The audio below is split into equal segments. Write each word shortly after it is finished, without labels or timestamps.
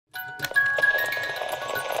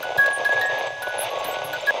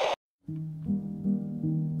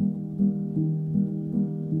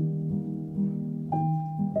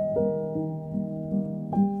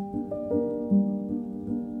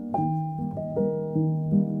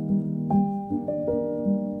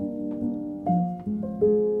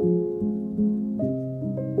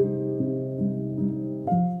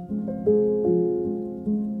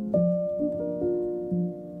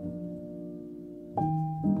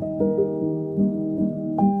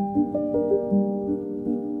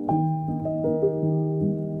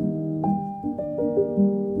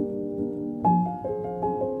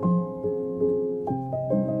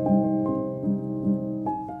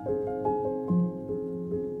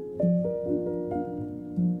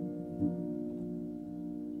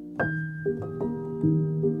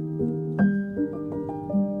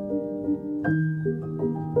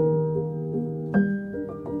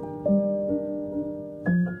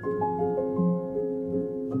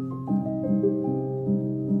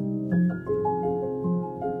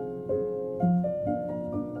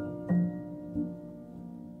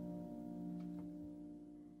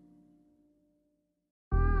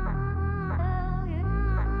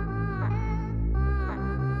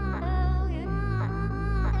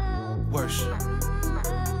Worship,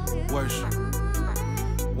 worship,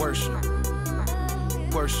 worship,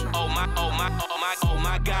 worship.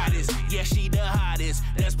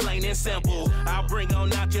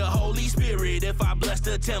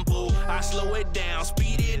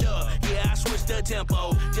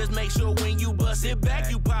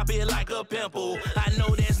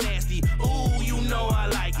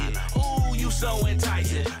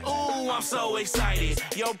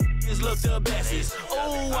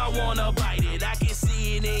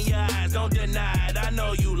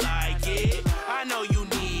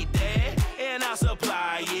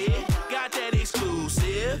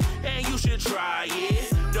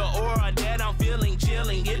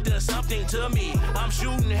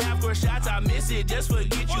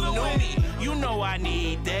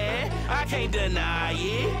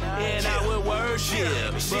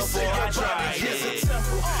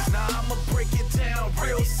 Now I'ma break it down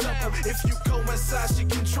real simple. If you go inside, she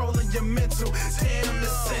controlling your mental. Damn,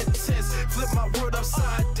 it's intense. Flip my world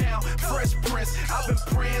upside down. Fresh Prince, I've been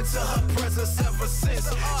praying to her presence ever since.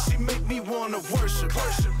 She make me wanna worship,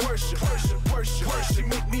 worship, worship, worship, worship. She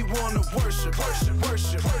make me wanna worship, worship,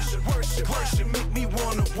 worship, worship, worship. She make me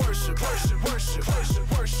wanna worship, worship, worship,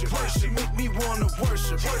 worship, worship. She make me wanna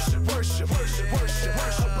worship, worship, worship, worship, worship.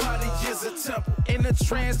 Her body is a temple. In a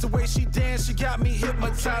trance, the way she dance, she got me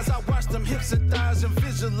hypnotized. I watch them hips and thighs and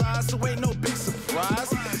visualize, so ain't no big surprise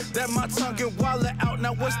that my tongue get wallet out.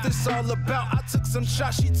 Now what's this all about? I took some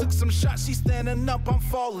shots, she took some shots. She standing up, I'm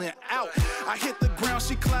falling out. I hit the ground,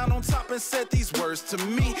 she climbed on top and said these words to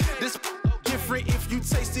me. This different, if you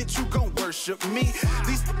taste it, you gon' worship me.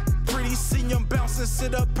 These pretty, see them bounce and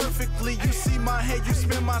sit up perfectly. You see my head, you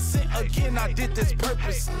spin my cent again. I did this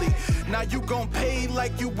purposely. Now you gon' pay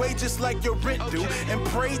like you weigh, just like your rent do, and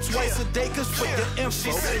pray twice a day, cause for your info,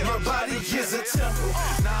 she said your body is a temple.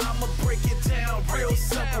 Now I'ma break it down real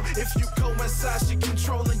simple. If you go inside, she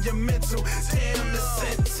controlling your mental. Damn,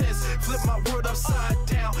 it's intense. Flip my world upside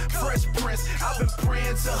down. Fresh Prince, I've been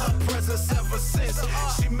praying to her presence ever since.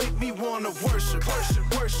 She make me wanna worship, worship,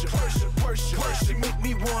 worship, worship, worship. She make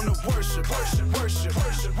me wanna worship, worship, worship,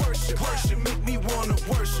 worship, worship. She make me wanna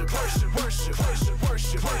worship, worship, worship, worship,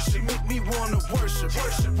 worship. She make me wanna worship,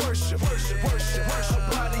 worship, worship, worship, worship. Her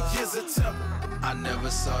body is a temple. I never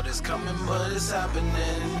saw this coming, but it's happening.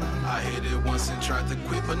 I hit it once and tried to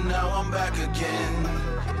quit, but now I'm back again.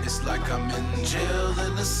 It's like I'm in jail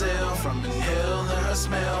in a cell from inhaling her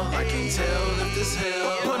smell. I can't tell if this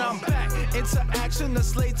hell, but I'm back into action, a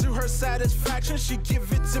slave to her satisfaction. She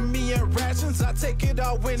give it to me in rations, I take it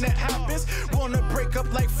all when it happens. Wanna break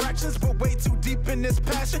up like fractions, but way too deep in this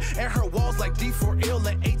passion. And her walls like D4L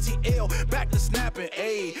and ATL, back to snapping,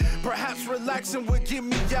 ayy. Perhaps relaxing would get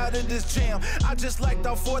me out of this jam. I just liked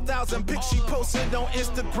all 4,000 pics she posted on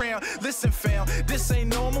Instagram. Listen fam, this ain't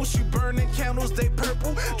normal, she burning candles, they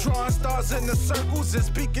purple. Drawing stars in the circles and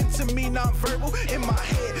speaking to me non-verbal. In my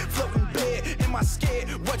head, floating bed, am I scared?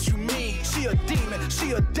 What you mean? She a demon,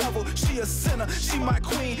 she a devil, she a sinner, she my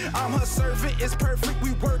queen. I'm her servant, it's perfect,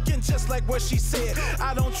 we working just like what she said.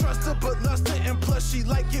 I don't trust her but lust her, and plus she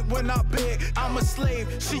like it when I beg. I'm a slave,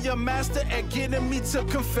 she a master at getting me to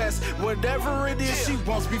confess whatever it is she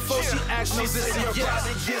wants before she asks me. She said your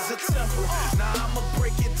body is a temple. Now I'ma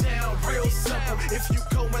break it down real simple. If you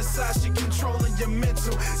go inside, she controlling your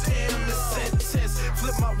mental. Damn, it's intense.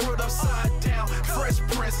 Flip my world upside down. Fresh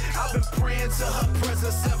Prince, I've been praying to her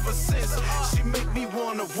presence ever since. She make me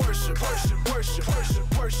wanna worship, worship, worship,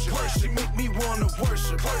 worship, worship. She make me wanna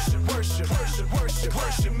worship, worship, worship, worship, worship.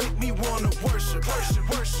 She make me wanna worship, worship,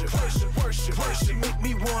 worship, worship, worship. She make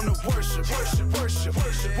me wanna worship, worship, worship,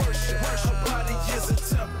 worship, worship. Her body is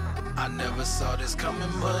a temple. I never saw this coming,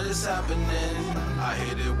 but it's happening. I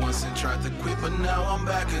hit it once and tried to quit, but now I'm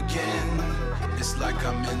back again. It's like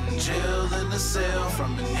I'm in jail in a cell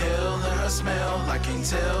from inhaling her smell. I can't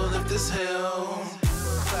tell if this hell